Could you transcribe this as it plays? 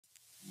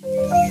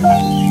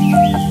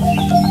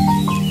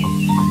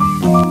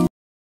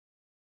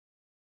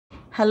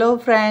Hello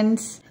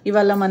friends,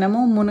 ఇవాళ మనము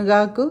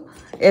మునగాకు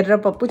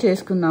ఎర్రపప్పు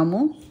చేసుకుందాము.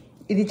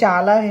 ఇది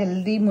చాలా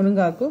హెల్దీ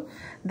మునగాకు.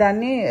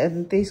 దాన్ని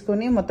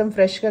తీసుకొని మొత్తం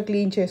ఫ్రెష్గా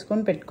క్లీన్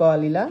చేసుకొని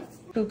పెట్టుకోవాలి. ఇలా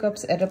 2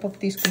 కప్స్ ఎర్రపప్పు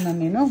తీసుకున్నాను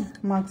నేను,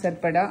 మాకు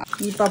సరిపడా.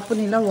 ఈ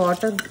పప్పుని ఇలా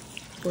వాటర్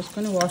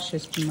పోసుకొని వాష్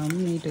చేసుకున్నాము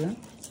నీట్గా.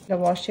 ఇలా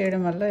వాష్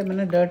చేయడం వల్ల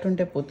ఏమైనా డర్ట్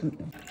ఉంటే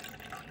పోతుంది.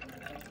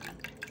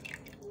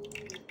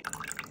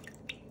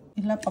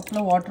 ఇలా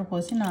పప్పులో వాటర్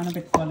పోసి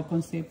నానబెట్టుకోవాలి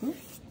కొంతసేపు.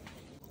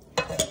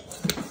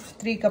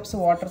 3 కప్స్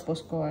వాటర్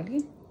పోసుకోవాలి.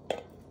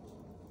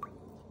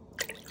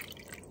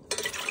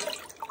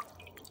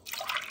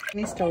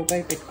 స్టవ్ పై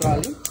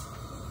పెట్టుకోవాలి.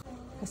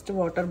 ఫస్ట్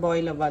వాటర్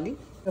బాయిల్ అవ్వాలి.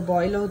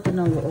 బాయిల్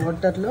అవుతున్న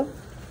వాటర్లో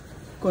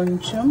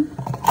కొంచెం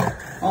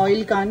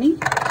ఆయిల్ కానీ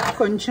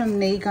కొంచెం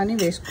నెయ్యి కానీ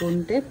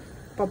వేసుకుంటే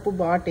పప్పు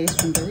బాగా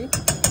టేస్ట్ ఉంటుంది.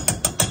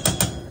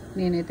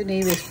 నేనైతే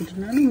నెయ్యి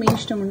వేసుకుంటున్నాను, మీ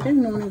ఇష్టం ఉంటే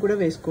నూనె కూడా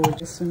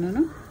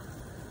వేసుకోవచ్చున్నాను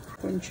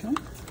కొంచెం.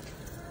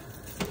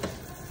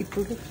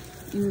 ఇప్పుడు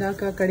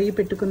ఇందాక కడిగి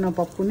పెట్టుకున్న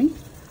పప్పుని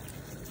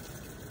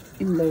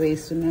ఇందులో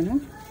వేస్తున్నాను.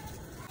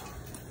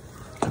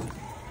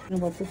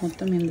 పప్పు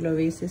మొత్తం ఇందులో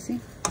వేసేసి,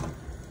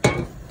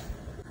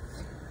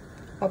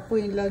 పప్పు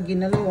ఇలా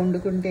గిన్నెలో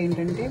వండుకుంటే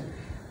ఏంటంటే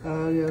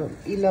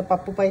ఇలా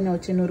పప్పు పైన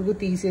వచ్చే నురుగు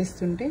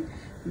తీసేస్తుంటే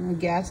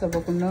గ్యాస్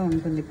అవ్వకుండా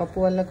ఉంటుంది. పప్పు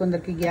వల్ల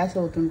కొందరికి గ్యాస్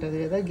అవుతుంటుంది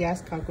కదా,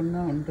 గ్యాస్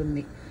కాకుండా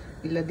ఉంటుంది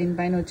ఇలా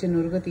దీనిపైన వచ్చే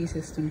నురుగు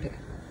తీసేస్తుంటే.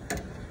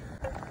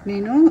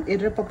 నేను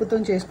ఎర్రపప్పుతో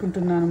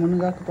చేసుకుంటున్నాను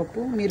మునగాకు పప్పు.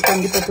 మీరు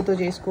కందిపప్పుతో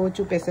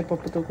చేసుకోవచ్చు,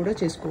 పెసరపప్పుతో కూడా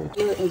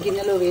చేసుకోవచ్చు.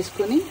 గిన్నెలో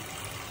వేసుకొని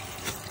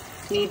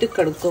నీట్గా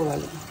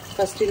కడుక్కోవాలి.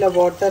 ఫస్ట్ ఇలా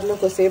వాటర్లో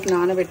కొద్దిసేపు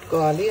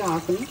నానబెట్టుకోవాలి.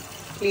 ఆకుని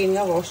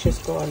క్లీన్గా వాష్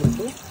చేసుకోవాలి.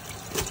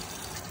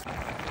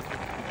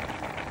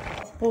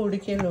 పప్పు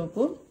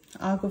ఉడికేలోపు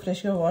ఆకు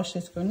ఫ్రెష్గా వాష్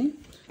చేసుకొని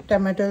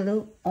టమాటోలు,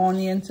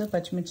 ఆనియన్స్,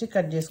 పచ్చిమిర్చి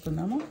కట్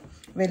చేసుకుందాము.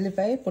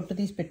 వెల్లిపాయ పొట్టు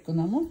తీసి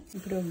పెట్టుకుందాము.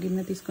 ఇప్పుడు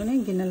గిన్నె తీసుకొని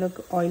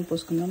గిన్నెలోకి ఆయిల్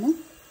పోసుకుందాము.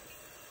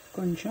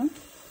 కొంచెం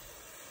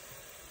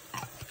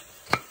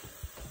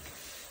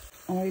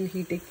ఆయిల్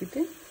హీట్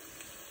ఎక్కితే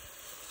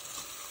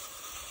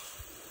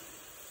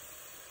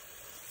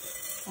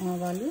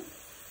ఆవాలు,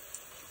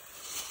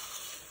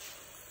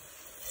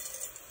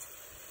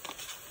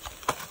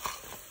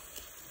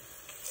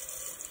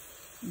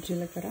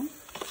 జీలకర్ర,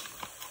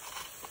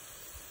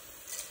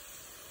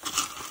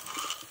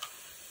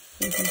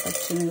 కొంచెం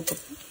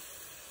పచ్చిమిరపప్పు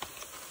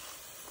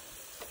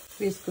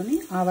వేసుకొని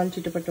ఆవాలు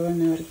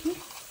చిటపట్టబడిన వరకు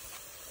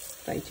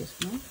ఫ్రై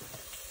చేసుకున్నాం.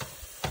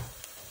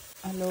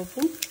 ఆ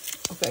లోపు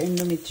ఒక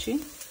ఎండుమిర్చి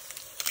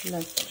ఇలా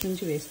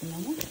చుంచి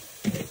వేసుకున్నాము.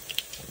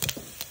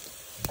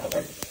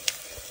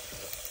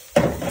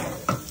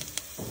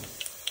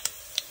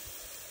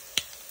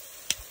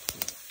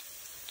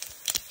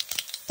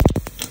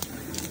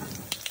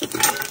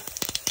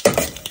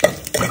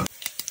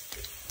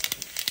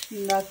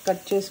 ఇలా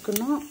కట్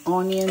చేసుకున్న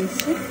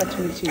ఆనియన్స్,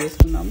 పచ్చిమిర్చి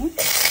వేసుకున్నాము.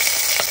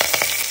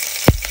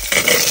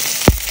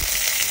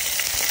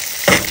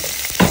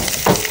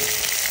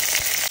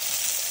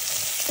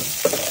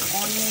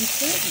 ఆనియన్స్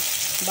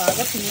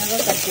బాగా చిన్నగా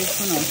కట్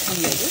చేసుకుని అవసరం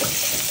లేదు,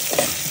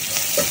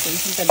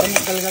 కొంచెం పెద్ద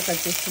ముక్కలుగా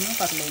కట్ చేసుకున్నా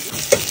పర్లేదు.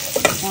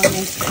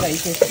 ఆనియన్స్ ఫ్రై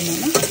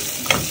చేసుకున్నాను.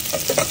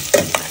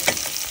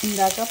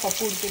 ఇందాక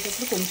పప్పు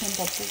ఉడికేటప్పుడు కొంచెం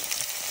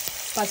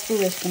పసుపు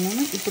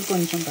వేసుకున్నాను, ఇప్పుడు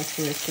కొంచెం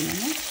పసుపు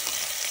వేసుకున్నాను.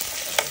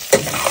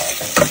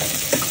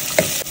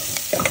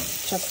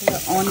 చక్కగా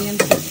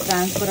ఆనియన్స్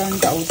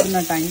ట్రాన్స్పరెంట్ అవుతున్న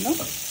టైంలో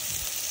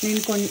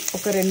నేను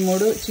ఒక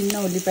 2-3 చిన్న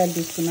ఉల్లిపాయలు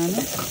తీసుకున్నాను.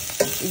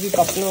 ఇవి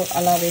పప్పులో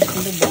అలా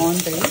వేసుకుంటే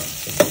బాగుంటాయి,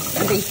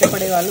 అంటే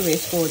ఇష్టపడే వాళ్ళు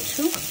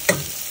వేసుకోవచ్చు.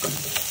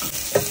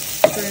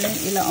 చూడండి,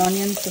 ఇలా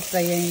ఆనియన్స్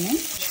ఫ్రై అయినాయి.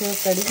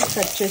 కడిగి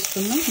కట్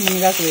చేసుకున్న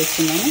మునగాకు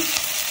వేసుకున్నాను.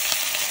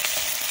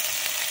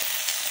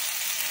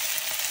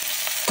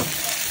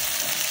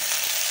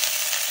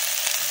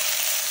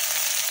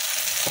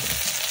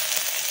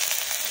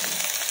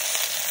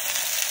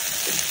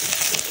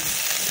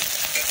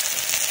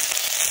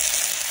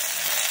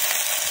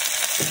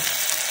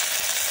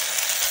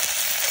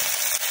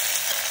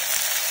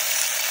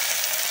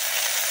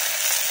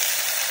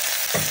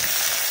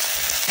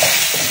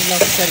 ఇలా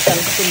ఒకసారి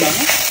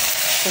కలుపుకున్నాము,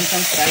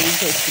 కొంచెం ఫ్రై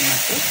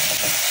చేసుకున్నట్టు.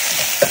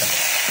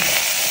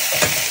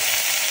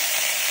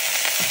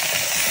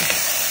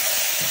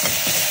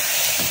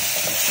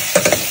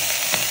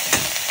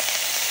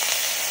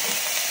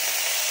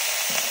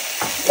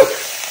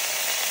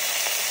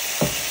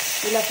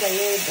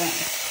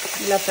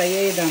 ఇలా ఫ్రై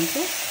అయ్యే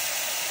దాంట్లో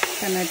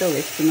టమాటో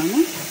వేసుకున్నాము.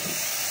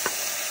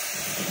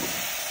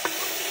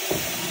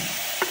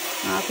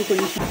 ఆకు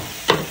కొంచెం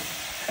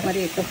మరి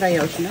ఎక్కువ ఫ్రై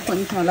అవుతుంది,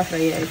 కొంచెం అలా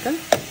ఫ్రై అయ్యాక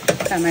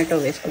టమాటో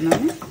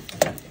వేసుకున్నాము.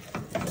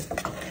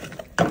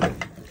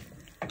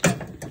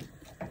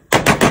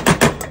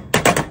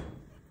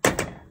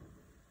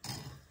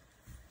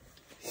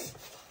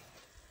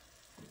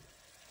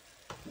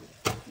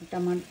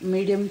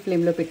 మీడియం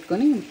ఫ్లేమ్లో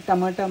పెట్టుకొని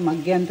టమాటా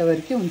మగ్గేంత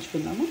వరకు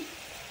ఉంచుకున్నాము.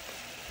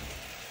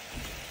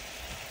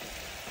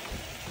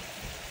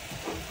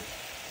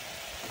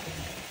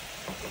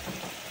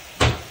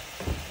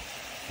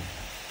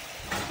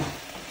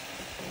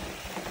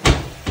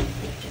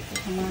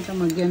 టమాటా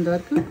మగ్గేంత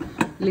వరకు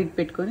లిడ్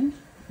పెట్టుకొని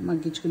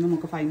మగ్గించుకుందాం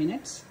ఒక 5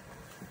 minutes.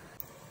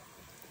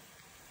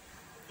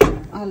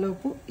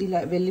 ఆలోపు ఇలా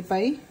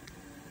వెల్లిపాయ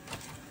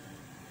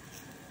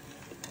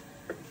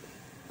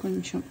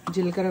కొంచెం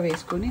జీలకర్ర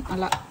వేసుకొని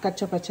అలా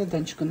కచ్చపచ్చ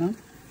దంచుకుందాం.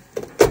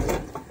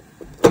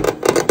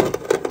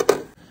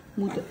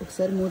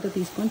 ఒకసారి మూత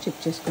తీసుకొని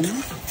చెక్ చేసుకుందాం.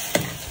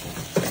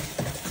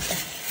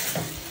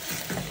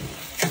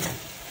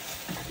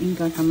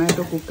 ఇంకా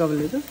టమాటో కుక్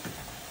అవ్వలేదు,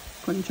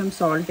 కొంచెం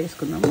సాల్ట్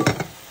వేసుకుందాము.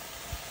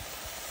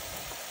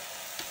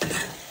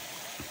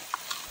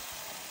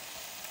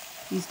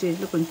 ఈ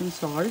స్టేజ్లో కొంచెం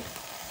సాల్ట్,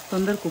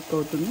 తొందర కుక్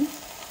అవుతుంది.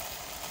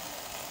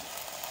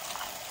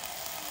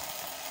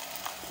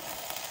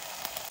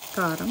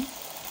 కారం,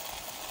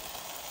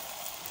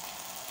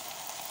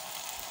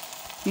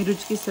 మీ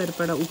రుచికి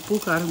సరిపడా ఉప్పు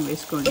కారం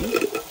వేసుకోండి.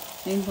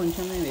 నేను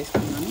కొంచెమే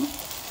వేసుకున్నాను.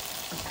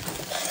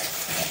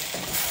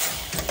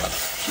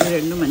 ఈ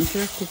రెండు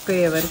మంచిగా కుక్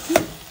అయ్యే వరకు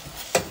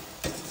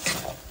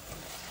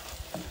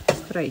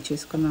ఫ్రై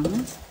చేసుకున్నాము.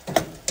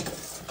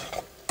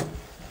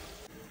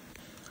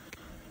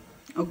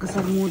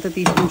 ఒకసారి మూత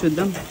తీసుకొని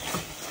చూద్దాం.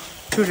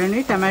 చూడండి,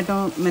 టమాటో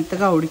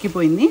మెత్తగా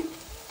ఉడికిపోయింది.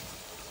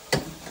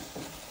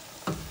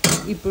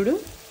 ఇప్పుడు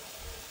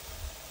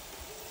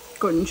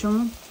కొంచెం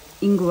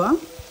ఇంగువ,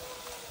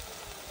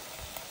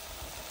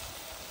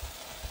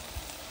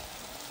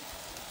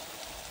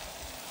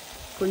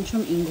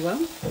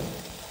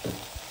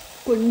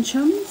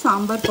 కొంచెం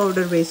సాంబార్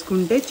పౌడర్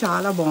వేసుకుంటే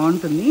చాలా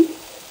బాగుంటుంది.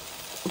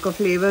 ఒక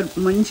ఫ్లేవర్,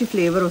 మంచి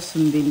ఫ్లేవర్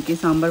వస్తుంది దీనికి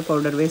సాంబార్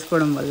పౌడర్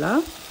వేసుకోవడం వల్ల.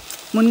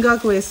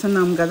 మునగాకు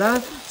వేస్తున్నాం కదా,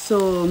 సో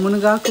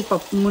మునగాకు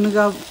పప్పు,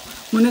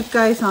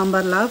 మునక్కాయ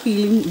సాంబార్లా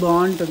ఫీలింగ్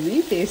బాగుంటుంది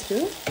టేస్ట్.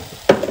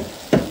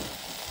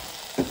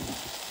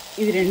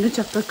 ఇది రెండు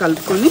చక్కగా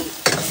కలుపుకొని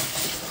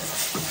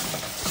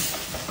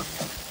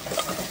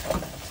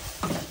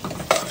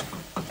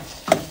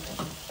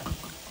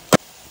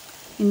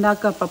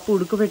ఇందాక పప్పు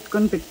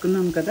ఉడకబెట్టుకొని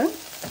పెట్టుకున్నాం కదా,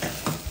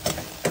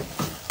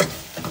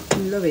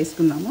 ఇందులో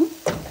వేసుకున్నాము.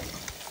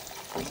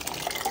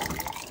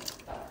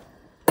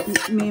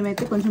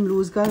 మేమైతే కొంచెం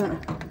లూజ్గా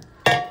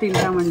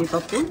తింటామండి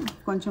పప్పు.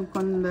 కొంచెం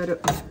కొందరు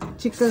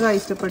చిక్కగా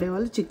ఇష్టపడే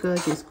వాళ్ళు చిక్కగా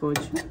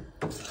చేసుకోవచ్చు.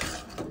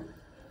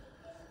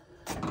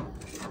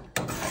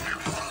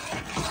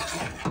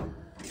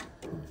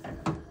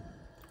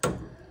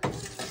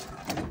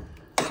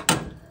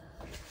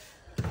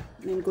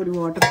 నేను కొన్ని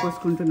వాటర్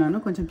పోసుకుంటున్నాను,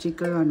 కొంచెం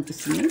చిక్కగా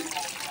అనిపిస్తుంది.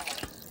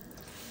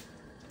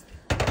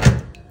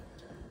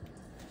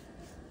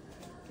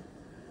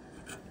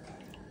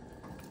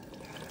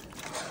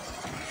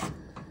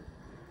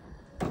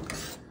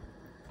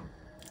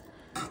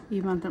 ఈ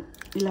మాత్రం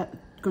ఇలా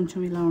కొంచెం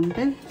ఇలా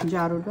ఉంటే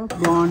జారులో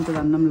బాగుంటుంది.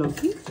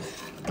 అన్నంలోకి,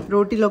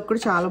 రోటీలోకి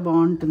కూడా చాలా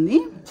బాగుంటుంది.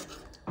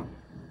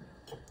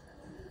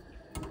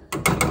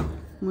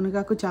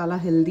 మునగాకు చాలా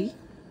హెల్దీ.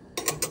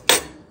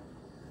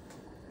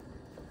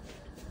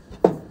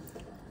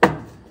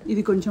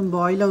 ఇది కొంచెం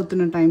బాయిల్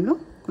అవుతున్న టైంలో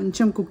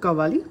కొంచెం కుక్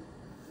అవ్వాలి.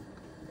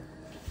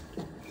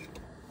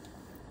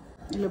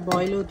 ఇలా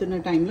బాయిల్ అవుతున్న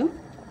టైంలో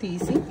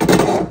తీసి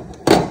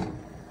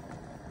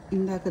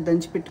ఇందాక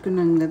దంచి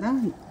పెట్టుకున్నాం కదా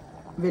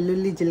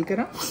వెల్లుల్లి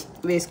జీలకర్ర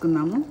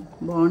వేసుకుందాము.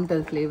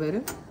 బాగుంటుంది ఫ్లేవర్.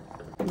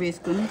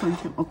 వేసుకొని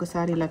కొంచెం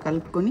ఒకసారి ఇలా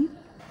కలుపుకొని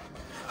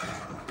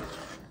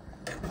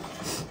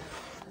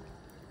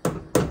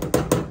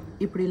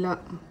ఇప్పుడు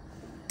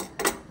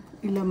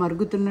ఇలా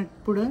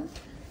మరుగుతున్నప్పుడు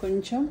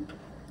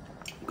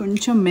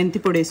కొంచెం మెంతి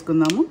పొడి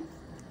వేసుకుందాము.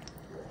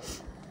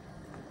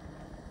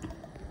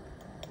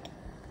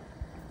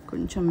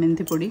 కొంచెం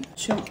మెంతి పొడి,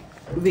 కొంచెం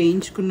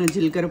వేయించుకున్న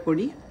జీలకర్ర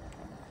పొడి,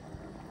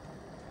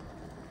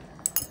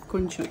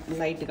 కొంచెం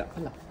లైట్గా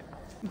అలా.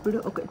 ఇప్పుడు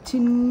ఒక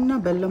చిన్న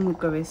బెల్లం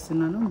ముక్క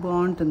వేస్తున్నాను.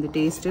 బాగుంటుంది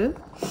టేస్ట్.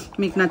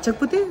 మీకు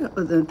నచ్చకపోతే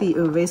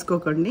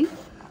వేసుకోకండి.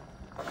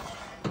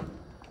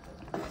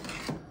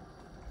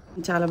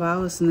 చాలా బాగా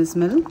వస్తుంది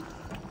smell.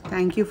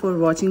 Thank you for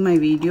watching my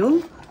video.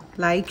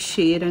 Like,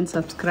 share and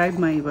subscribe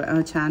my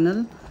channel.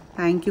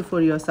 Thank you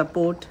for your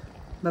support.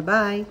 Bye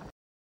bye.